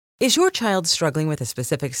Is your child struggling with a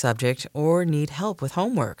specific subject or need help with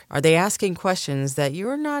homework? Are they asking questions that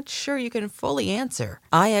you're not sure you can fully answer?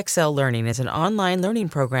 IXL Learning is an online learning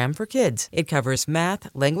program for kids. It covers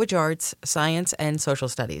math, language arts, science, and social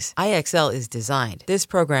studies. IXL is designed. This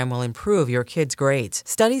program will improve your kids' grades.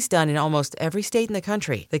 Studies done in almost every state in the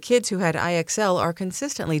country. The kids who had IXL are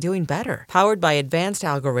consistently doing better. Powered by advanced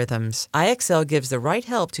algorithms, IXL gives the right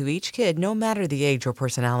help to each kid no matter the age or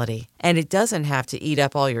personality. And it doesn't have to eat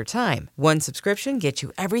up all your time. One subscription gets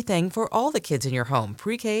you everything for all the kids in your home,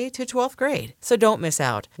 pre-K to 12th grade. So don't miss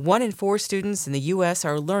out. 1 in 4 students in the U.S.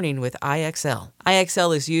 are learning with IXL.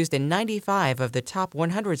 IXL is used in 95 of the top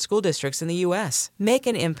 100 school districts in the U.S. Make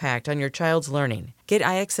an impact on your child's learning. Get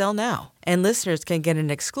IXL now. And listeners can get an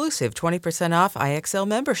exclusive 20% off IXL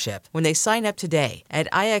membership when they sign up today at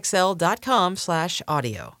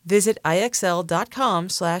IXL.com/audio. Visit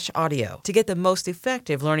IXL.com/audio to get the most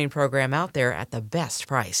effective learning program out there at the best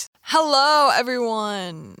price. Hello,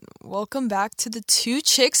 everyone. Welcome back to the Two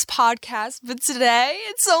Chicks podcast, but today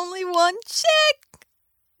it's only one chick.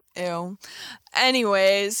 Ew.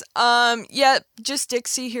 Anyways, just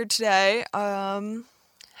Dixie here today.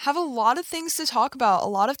 Have a lot of things to talk about. A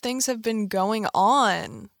lot of things have been going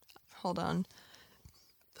on. Hold on.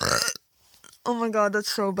 Oh my god,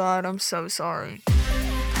 that's so bad. I'm so sorry.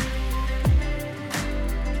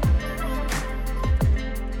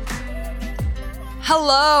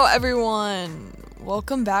 Hello, everyone.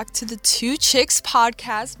 Welcome back to the Two Chicks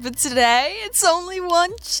podcast, but today it's only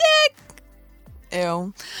one chick.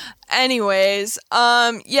 Ew. Anyways,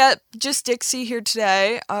 just Dixie here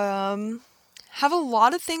today. Have a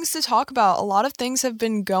lot of things to talk about. A lot of things have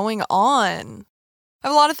been going on. I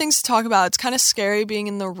have a lot of things to talk about. It's kind of scary being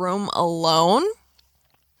in the room alone.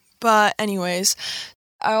 But anyways,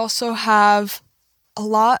 I also have a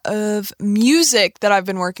lot of music that I've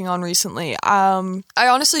been working on recently. I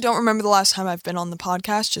honestly don't remember the last time I've been on the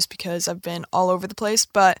podcast just because I've been all over the place,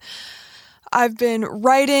 but I've been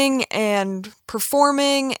writing and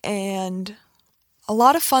performing and a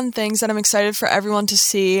lot of fun things that I'm excited for everyone to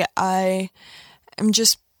see. I am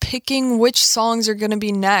just picking which songs are going to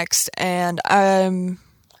be next, and I'm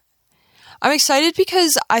excited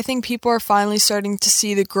because I think people are finally starting to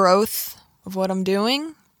see the growth of what I'm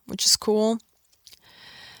doing, which is cool.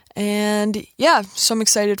 And yeah, so I'm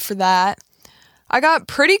excited for that. I got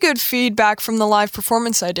pretty good feedback from the live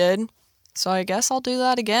performance I did, so I guess I'll do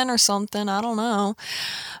that again or something. I don't know.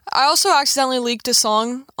 I also accidentally leaked a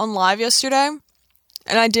song on live yesterday,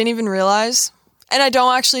 and I didn't even realize. And I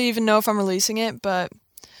don't actually even know if I'm releasing it, but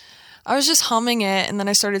I was just humming it, and then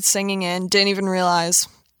I started singing it and didn't even realize.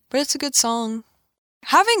 But it's a good song.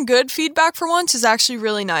 Having good feedback for once is actually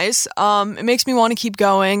really nice. It makes me want to keep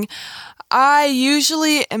going. I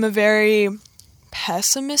usually am a very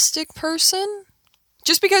pessimistic person,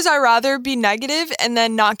 just because I rather be negative and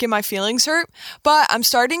then not get my feelings hurt. But I'm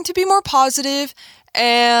starting to be more positive,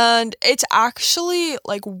 and it's actually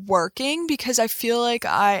like working because I feel like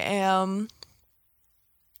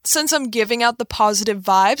since I'm giving out the positive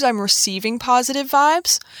vibes, I'm receiving positive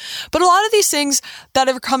vibes. But a lot of these things that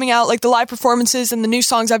are coming out, like the live performances and the new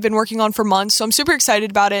songs I've been working on for months, so I'm super excited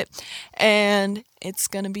about it, and it's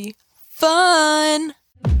gonna be fun.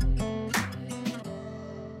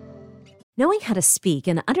 Knowing how to speak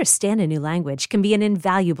and understand a new language can be an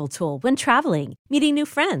invaluable tool when traveling, meeting new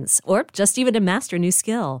friends, or just even to master a new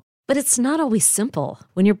skill. But it's not always simple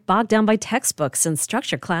when you're bogged down by textbooks and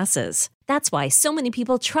structured classes. That's why so many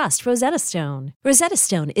people trust Rosetta Stone. Rosetta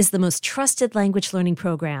Stone is the most trusted language learning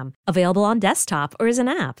program, available on desktop or as an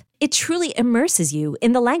app. It truly immerses you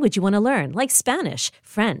in the language you want to learn, like Spanish,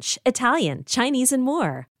 French, Italian, Chinese, and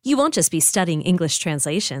more. You won't just be studying English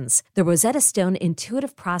translations. The Rosetta Stone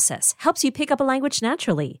intuitive process helps you pick up a language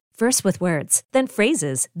naturally, first with words, then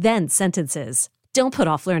phrases, then sentences. Don't put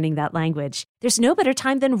off learning that language. There's no better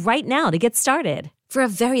time than right now to get started. For a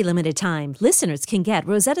very limited time, listeners can get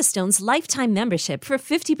Rosetta Stone's lifetime membership for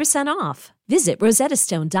 50% off. Visit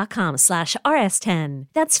rosettastone.com/rs10.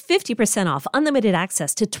 That's 50% off unlimited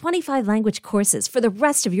access to 25 language courses for the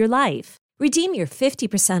rest of your life. Redeem your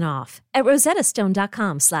 50% off at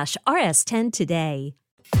rosettastone.com/rs10 today.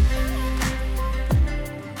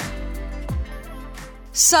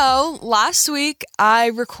 So, last week I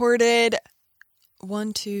recorded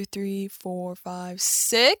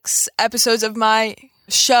 6 episodes of my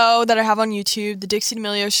show that I have on YouTube, the Dixie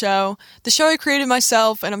D'Amelio Show. The show I created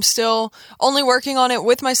myself, and I'm still only working on it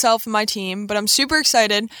with myself and my team, but I'm super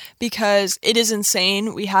excited because it is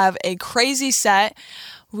insane. We have a crazy set.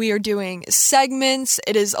 We are doing segments.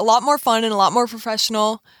 It is a lot more fun and a lot more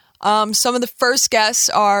professional. Some of the first guests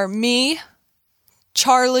are me,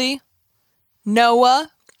 Charlie, Noah,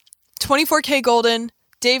 24K Golden,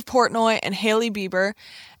 Dave Portnoy, and Hailey Bieber.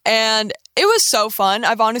 And it was so fun.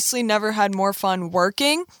 I've honestly never had more fun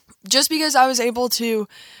working, just because I was able to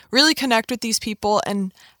really connect with these people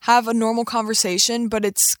and have a normal conversation, but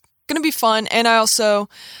it's going to be fun. And I also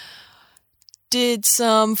did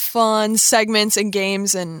some fun segments and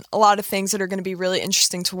games and a lot of things that are going to be really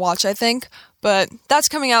interesting to watch, I think. But that's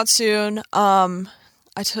coming out soon.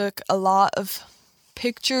 I took a lot of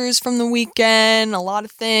pictures from the weekend, a lot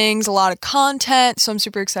of things, a lot of content, so I'm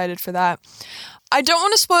super excited for that. I don't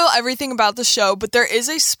want to spoil everything about the show, but there is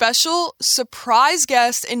a special surprise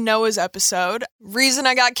guest in Noah's episode. Reason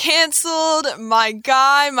I got canceled, my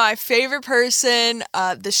guy, my favorite person,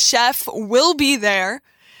 the chef will be there.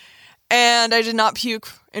 And I did not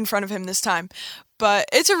puke in front of him this time. But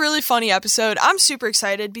it's a really funny episode. I'm super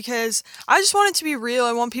excited because I just want it to be real.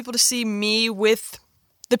 I want people to see me with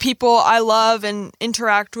the people I love and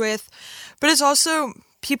interact with. But it's also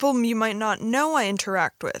people you might not know I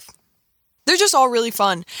interact with. They're just all really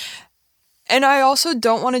fun. And I also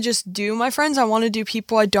don't want to just do my friends. I want to do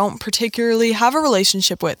people I don't particularly have a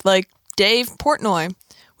relationship with, like Dave Portnoy.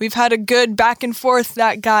 We've had a good back and forth,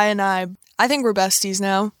 that guy and I. I think we're besties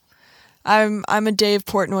now. I'm a Dave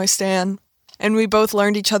Portnoy stan, and we both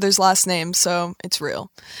learned each other's last names, so it's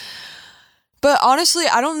real. But honestly,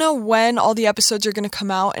 I don't know when all the episodes are going to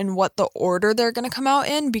come out and what the order they're going to come out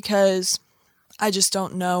in, because I just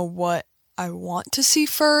don't know what I want to see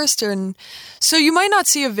first. And so you might not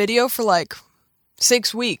see a video for like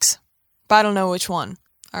 6 weeks, but I don't know which one.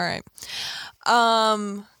 All right.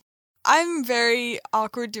 I'm very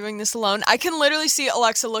awkward doing this alone. I can literally see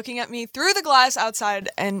Alexa looking at me through the glass outside,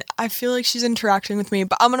 and I feel like she's interacting with me,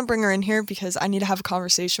 but I'm going to bring her in here because I need to have a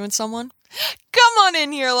conversation with someone. Come on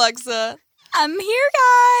in here, Alexa. I'm here,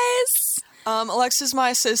 guys. Alexa's my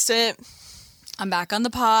assistant. I'm back on the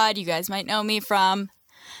pod. You guys might know me from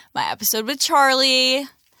my episode with Charlie.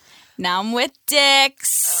 Now I'm with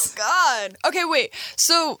Dix. Oh, God. Okay, wait.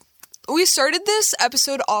 So we started this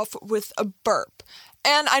episode off with a burp.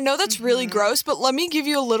 And I know that's really gross, but let me give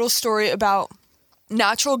you a little story about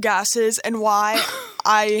natural gases and why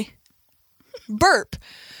I burp.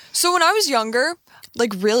 So when I was younger,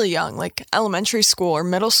 like really young, like elementary school or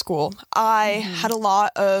middle school, I had a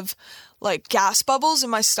lot of like gas bubbles in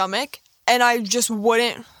my stomach, and I just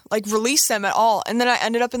wouldn't like release them at all. And then I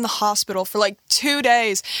ended up in the hospital for like 2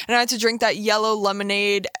 days, and I had to drink that yellow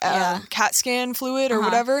lemonade CAT scan fluid or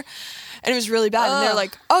whatever. And it was really bad. And they're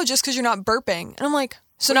like, oh, just because you're not burping. And I'm like,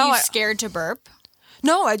 so now Were you scared to burp?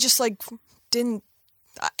 No, I just like didn't.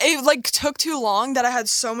 It like took too long that I had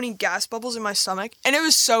so many gas bubbles in my stomach, and it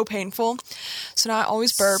was so painful. So now I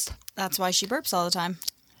always burp. That's why she burps all the time.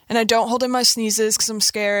 And I don't hold in my sneezes because I'm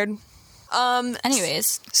scared.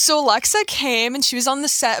 Anyways. So Alexa came and she was on the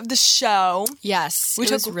set of the show. Yes, it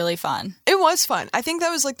was really fun. It was fun. I think that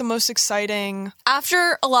was like the most exciting.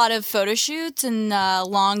 After a lot of photo shoots and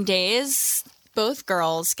long days, both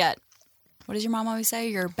girls get, what does your mom always say?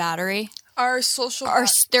 Your battery? Their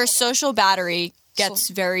social battery gets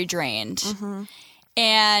very drained.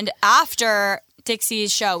 And after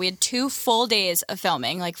Dixie's show, we had 2 full days of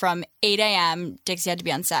filming, like from 8 a.m. Dixie had to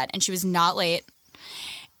be on set, and she was not late.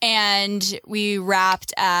 And we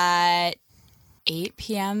wrapped at 8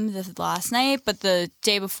 p.m. the last night, but the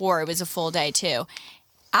day before it was a full day too.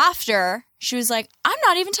 After, she was like, I'm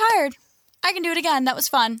not even tired. I can do it again. That was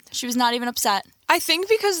fun. She was not even upset. I think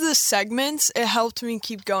because of the segments, it helped me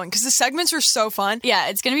keep going because the segments were so fun. Yeah,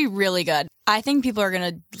 it's going to be really good. I think people are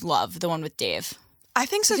going to love the one with Dave. I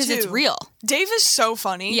think so because too. Because it's real. Dave is so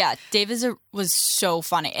funny. Yeah, Dave was so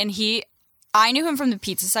funny. And I knew him from the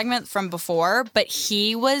pizza segment from before, but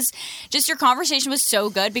he was just, your conversation was so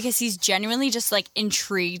good because he's genuinely just like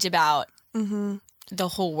intrigued about the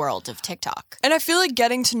whole world of TikTok. And I feel like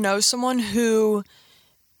getting to know someone who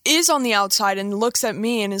is on the outside and looks at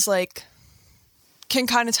me and is like, can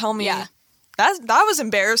kind of tell me, that was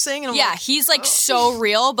embarrassing. And I'm like, he's like so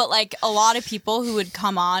real, but like a lot of people who would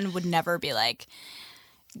come on would never be like,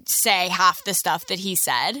 say half the stuff that he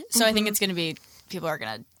said. So I think it's going to be, people are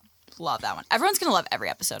going to love that one. Everyone's going to love every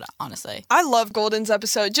episode, honestly. I love Golden's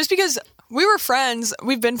episode just because we were friends.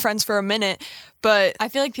 We've been friends for a minute, but I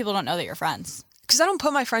feel like people don't know that you're friends. Because I don't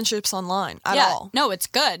put my friendships online at all. No, it's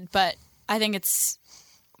good, but I think it's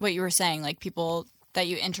what you were saying, like people that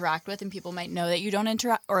you interact with and people might know that you don't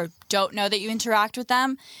interact or don't know that you interact with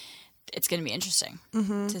them. It's going to be interesting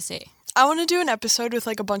to see. I want to do an episode with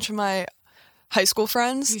like a bunch of my high school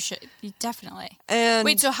friends. You should. You definitely. And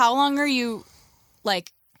wait, so how long are you,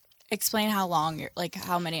 like, explain how long you're, like,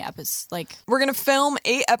 how many episodes, like. We're going to film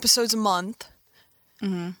 8 episodes a month.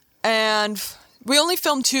 And we only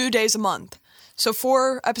film 2 days a month. So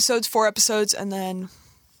 4 episodes, and then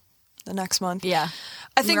the next month. Yeah.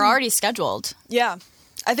 I think we're already scheduled. Yeah.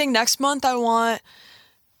 I think next month I want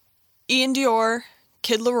Ian Dior,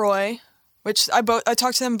 Kid Leroy, which I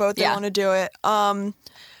talked to them both. They want to do it. I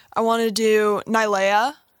want to do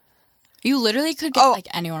Nylea. You literally could get like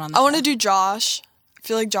anyone on the show. I want to do Josh. I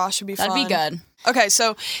feel like Josh would be fun. That'd be good. Okay,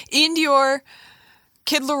 so Ian Dior,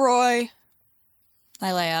 Kid Leroy,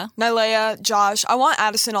 Nylea, Josh. I want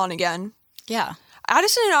Addison on again. Yeah.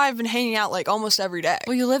 Addison and I have been hanging out like almost every day.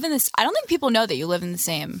 Well, you live in this. I don't think people know that you live in the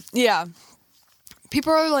same. Yeah.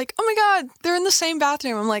 People are like, oh my God, they're in the same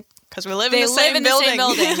bathroom. I'm like, because we live in the same building. They live in the same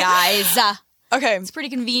building, guys. Okay. It's pretty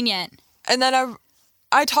convenient. And then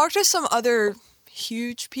I talked to some other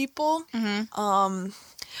huge people,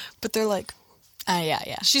 but they're like,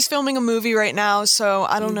 yeah. She's filming a movie right now, so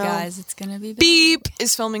I don't know. Guys, it's going to be big. Beep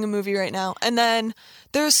is filming a movie right now. And then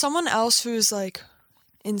there's someone else who's like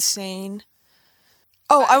insane.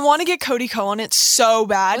 Oh, I want to get Cody Ko on it so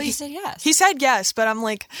bad. Well, he said yes. He said yes, but I'm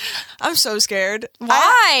like, I'm so scared.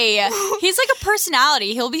 Why? He's like a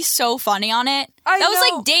personality. He'll be so funny on it. That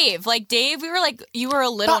was like Dave. Like Dave, we were like, you were a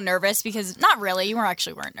little nervous because, not really, you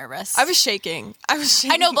weren't nervous. I was shaking.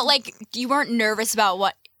 I know, but like, you weren't nervous about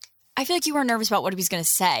what, I feel like you weren't nervous about what he was going to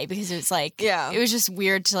say because it was like, it was just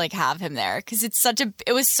weird to like have him there because it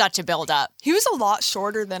was such a build up. He was a lot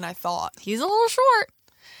shorter than I thought. He's a little short.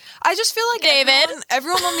 I just feel like David.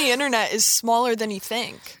 Everyone on the internet is smaller than you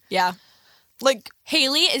think. Yeah. Like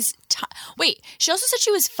Haley is wait, she also said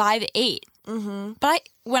she was 5'8". Mm-hmm. But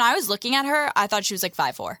when I was looking at her, I thought she was like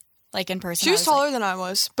 5'4". Like in person. She was taller than I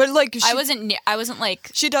was. But like I wasn't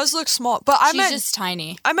like she does look small. But she's just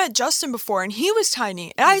tiny. I met Justin before and he was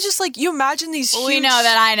tiny. And I just like you imagine these huge. We know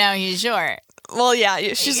that I know he's short. Well, yeah,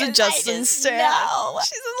 she's a Justin stan. No.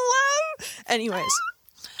 She's in love. Anyways.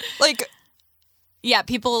 Like yeah,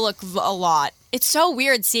 people look a lot. It's so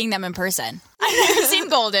weird seeing them in person. I've never seen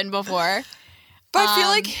Golden before. But I feel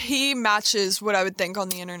like he matches what I would think on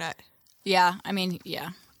the internet. Yeah, I mean, yeah.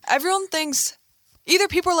 Everyone thinks, either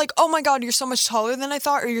people are like, oh my God, you're so much taller than I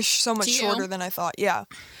thought, or you're so much shorter than I thought. Yeah.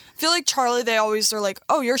 I feel like Charlie, they're like,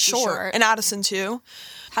 oh, you're short. And Addison too.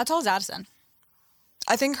 How tall is Addison?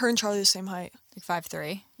 I think her and Charlie are the same height. Like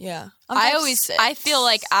 5'3". Yeah. I feel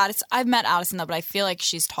like Addison, I've met Addison though, but I feel like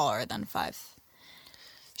she's taller than 5.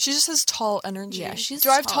 She just has tall energy. Yeah, she's Do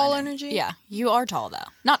I have tall energy? Yeah, you are tall though.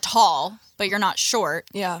 Not tall, but you're not short.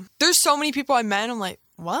 Yeah. There's so many people I met, I'm like,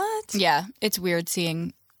 what? Yeah, it's weird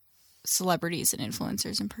seeing celebrities and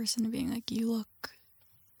influencers in person and being like, you look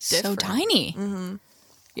different. So tiny. Mm-hmm.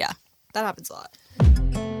 Yeah, that happens a lot.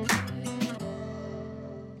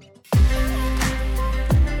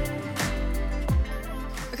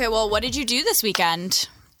 Okay, well, what did you do this weekend?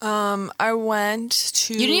 I went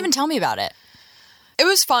to... You didn't even tell me about it. It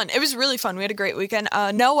was fun. It was really fun. We had a great weekend.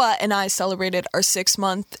 Noah and I celebrated our 6th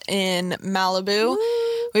month in Malibu.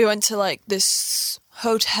 Woo. We went to like this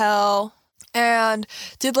hotel and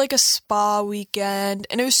did like a spa weekend,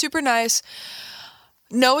 and it was super nice.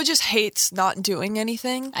 Noah just hates not doing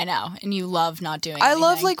anything. I know, and you love not doing anything. I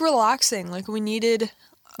love like relaxing. Like we needed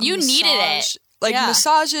needed it. Like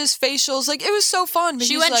massages, facials. Like it was so fun.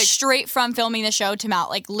 She went straight from filming the show to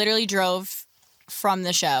like literally drove from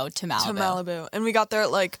the show to Malibu. And we got there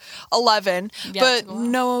at like 11. Yeah, but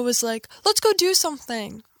Noah was like, let's go do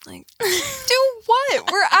something. Like, do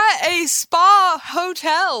what? We're at a spa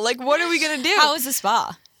hotel. Like, what are we going to do? How was the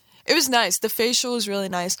spa? It was nice. The facial was really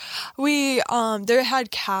nice. We, they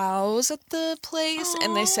had cows at the place. Aww.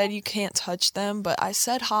 And they said you can't touch them. But I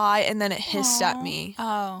said hi and then it hissed at me.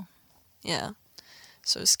 Oh. Yeah.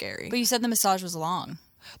 So scary. But you said the massage was long.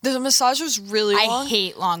 The massage was really long. I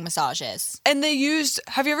hate long massages. And they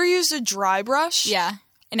have you ever used a dry brush? Yeah.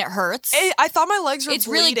 And it hurts. I thought my legs were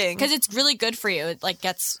bleeding. Because it's really good for you. It like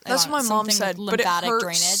gets, that's what my mom said, like lymphatic but it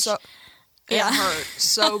drainage. It hurt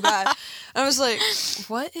so bad. I was like,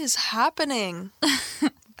 what is happening?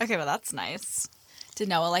 Okay, well that's nice. Did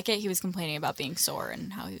Noah like it? He was complaining about being sore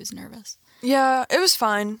and how he was nervous. Yeah, it was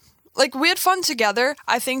fine. Like, we had fun together.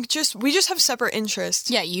 I think we just have separate interests.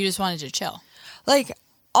 Yeah, you just wanted to chill. Like,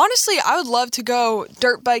 honestly, I would love to go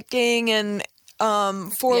dirt biking and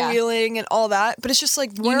four-wheeling and all that, but it's just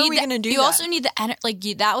like, where are we going to do that? You also need the energy. Like,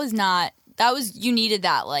 you needed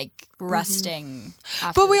that, like, resting.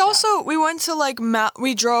 Mm-hmm. But we went to, like,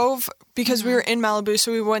 we drove because we were in Malibu,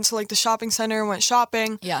 so we went to, like, the shopping center and went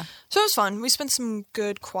shopping. Yeah. So it was fun. We spent some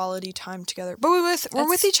good quality time together. But we're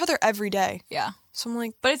with each other every day. Yeah. So I'm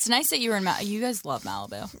like... But it's nice that you were in Malibu. You guys love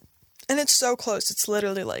Malibu. And it's so close. It's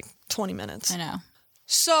literally, like, 20 minutes. I know.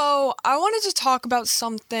 So I wanted to talk about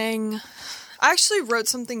something... I actually wrote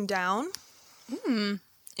something down in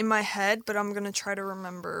in my head, but I'm going to try to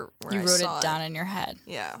remember where I saw it. You wrote it down in your head.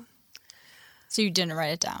 Yeah. So you didn't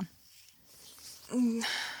write it down?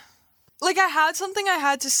 Like, I had something I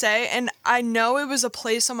had to say, and I know it was a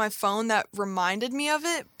place on my phone that reminded me of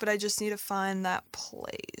it, but I just need to find that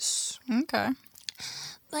place. Okay.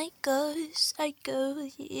 Like ghosts, I go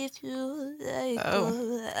if you like.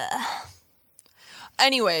 Oh.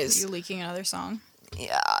 Anyways. Are you leaking another song?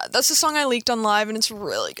 Yeah, that's the song I leaked on live, and it's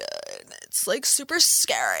really good. It's, like, super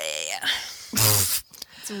scary.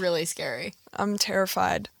 It's really scary. I'm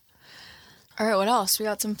terrified. All right, what else? We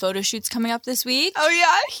got some photo shoots coming up this week. Oh, yeah,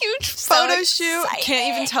 a huge photo shoot.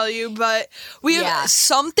 Can't even tell you, but we have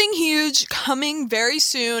something huge coming very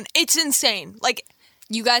soon. It's insane. Like,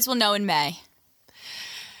 you guys will know in May.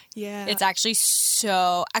 Yeah. It's actually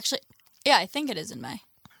yeah, I think it is in May.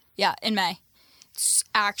 Yeah, in May. It's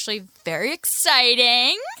actually very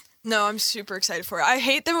exciting. No, I'm super excited for it. I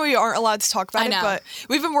hate that we aren't allowed to talk about it, but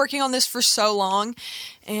we've been working on this for so long,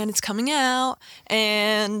 and it's coming out,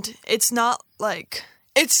 and it's not like,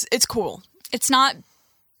 it's cool. It's not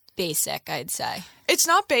basic, I'd say. It's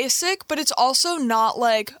not basic, but it's also not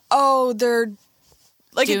like, oh, they're,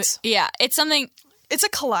 like, it's something. It's a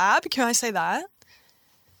collab, can I say that?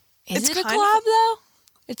 Is it a collab, though?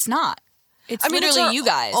 It's not. It's literally it's you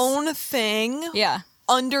guys. Own thing. Yeah.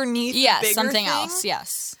 Underneath the bigger something thing. else,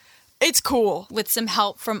 yes. It's cool. With some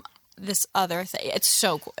help from this other thing. It's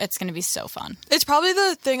so cool. It's going to be so fun. It's probably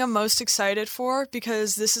the thing I'm most excited for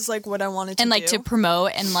because this is, like, what I wanted to do. And, like, to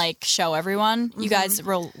promote and, like, show everyone. Mm-hmm. You guys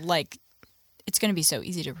will, like, it's going to be so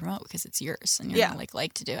easy to promote because it's yours and you're going to,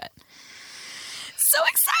 like to do it. So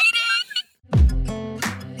exciting!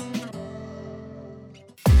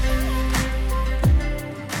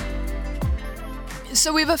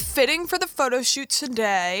 So we have a fitting for the photo shoot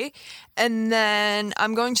today, and then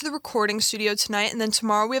I'm going to the recording studio tonight, and then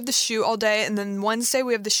tomorrow we have the shoot all day, and then Wednesday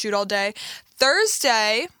we have the shoot all day.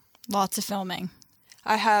 Thursday, lots of filming.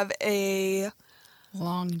 I have a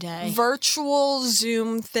long day. Virtual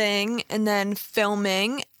Zoom thing, and then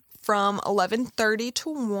filming from 11:30 to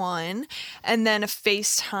 1, and then a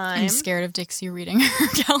FaceTime. I'm scared of Dixie reading her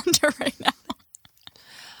calendar right now.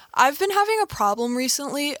 I've been having a problem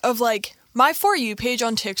recently of, like, my For You page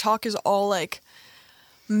on TikTok is all, like,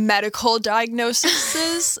 medical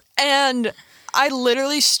diagnoses, and I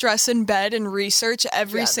literally stress in bed and research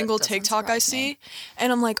every single TikTok I see,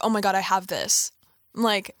 and I'm like, oh my god, I have this. I'm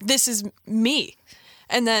like, this is me.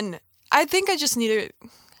 And then I think I just need to...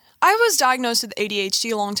 I was diagnosed with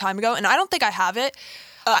ADHD a long time ago, and I don't think I have it.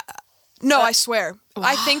 I swear.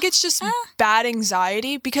 I think it's just bad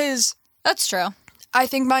anxiety, because... That's true. I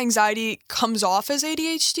think my anxiety comes off as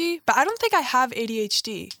ADHD, but I don't think I have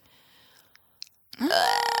ADHD.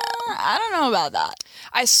 I don't know about that.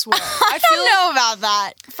 I swear. I don't know about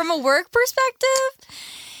that. From a work perspective,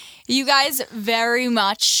 you guys very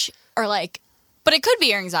much are like, but it could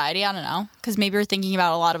be your anxiety. I don't know, because maybe you're thinking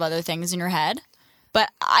about a lot of other things in your head. But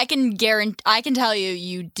I can tell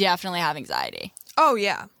you definitely have anxiety. Oh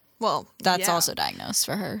yeah. Well, that's also diagnosed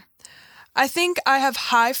for her. I think I have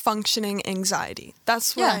high functioning anxiety.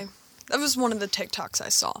 That's what that was one of the TikToks I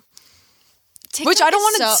saw. TikTok, which I don't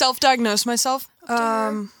want to self-diagnose myself.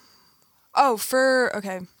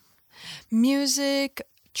 Music,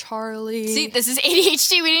 Charlie. See, this is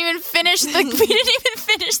ADHD. We didn't even finish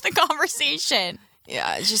the conversation.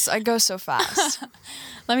 Yeah, it's just I go so fast.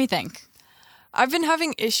 Let me think. I've been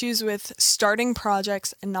having issues with starting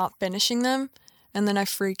projects and not finishing them, and then I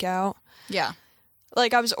freak out. Yeah.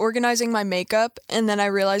 Like, I was organizing my makeup, and then I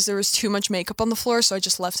realized there was too much makeup on the floor, so I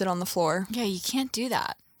just left it on the floor. Yeah, you can't do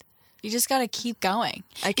that. You just gotta keep going.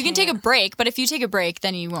 You can take a break, but if you take a break,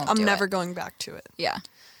 then you won't I'm never going back to it. Yeah.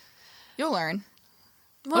 You'll learn.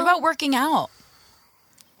 Well, what about working out?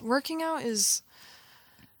 Working out is...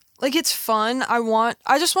 Like, it's fun. I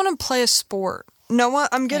just want to play a sport.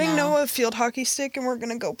 I'm getting Noah a field hockey stick, and we're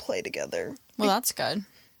gonna go play together. Well, that's good.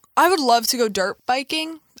 I would love to go dirt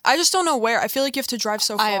biking. I just don't know where. I feel like you have to drive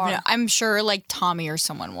so far. I'm sure, like, Tommy or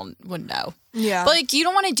someone would know. Yeah. But, like, you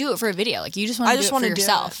don't want to do it for a video. Like, you just want to do it for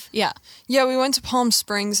yourself. Yeah. Yeah, we went to Palm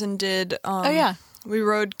Springs and did... yeah. We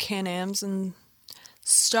rode Can-Ams and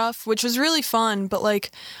stuff, which was really fun. But, like,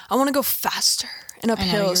 I want to go faster and up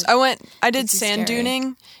hills. I did sand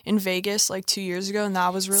duning in Vegas, like, 2 years ago, and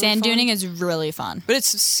that was really fun. Sand duning is really fun. But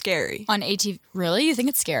it's scary. On ATV... Really? You think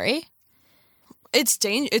it's scary? It's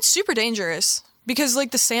super dangerous. Because, like,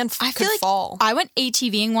 the sand could fall. I went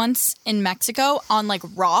ATVing once in Mexico on, like,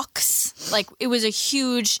 rocks. Like, it was a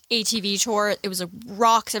huge ATV tour. It was, like,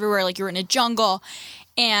 rocks everywhere. Like, you were in a jungle.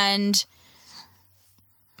 And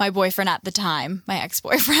my boyfriend at the time, my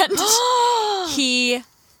ex-boyfriend, he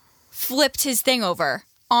flipped his thing over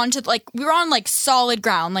onto we were on like solid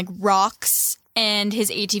ground, like rocks, and his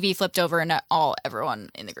ATV flipped over, and everyone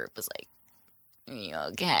in the group was like,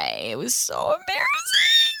 okay. It was so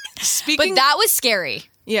embarrassing. But that was scary.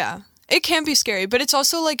 Yeah. It can be scary, but it's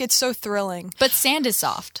also like it's so thrilling. But sand is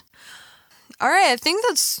soft. All right, I think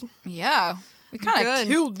that's... Yeah. We kind of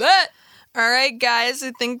killed that. All right, guys,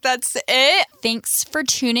 I think that's it. Thanks for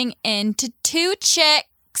tuning in to Two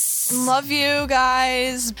Chicks. Love you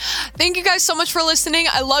guys. Thank you guys so much for listening.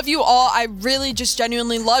 I love you all. I really just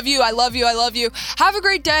genuinely love you. I love you. I love you. Have a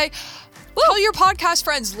great day. Tell your podcast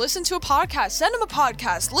friends, listen to a podcast, send them a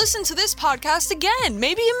podcast, listen to this podcast again.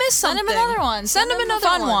 Maybe you missed something. Send them another one. Send them another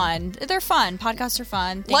fun one. They're fun. Podcasts are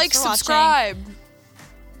fun. Thanks like, for subscribe. watching.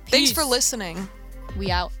 Thanks for listening. We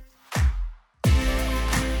out.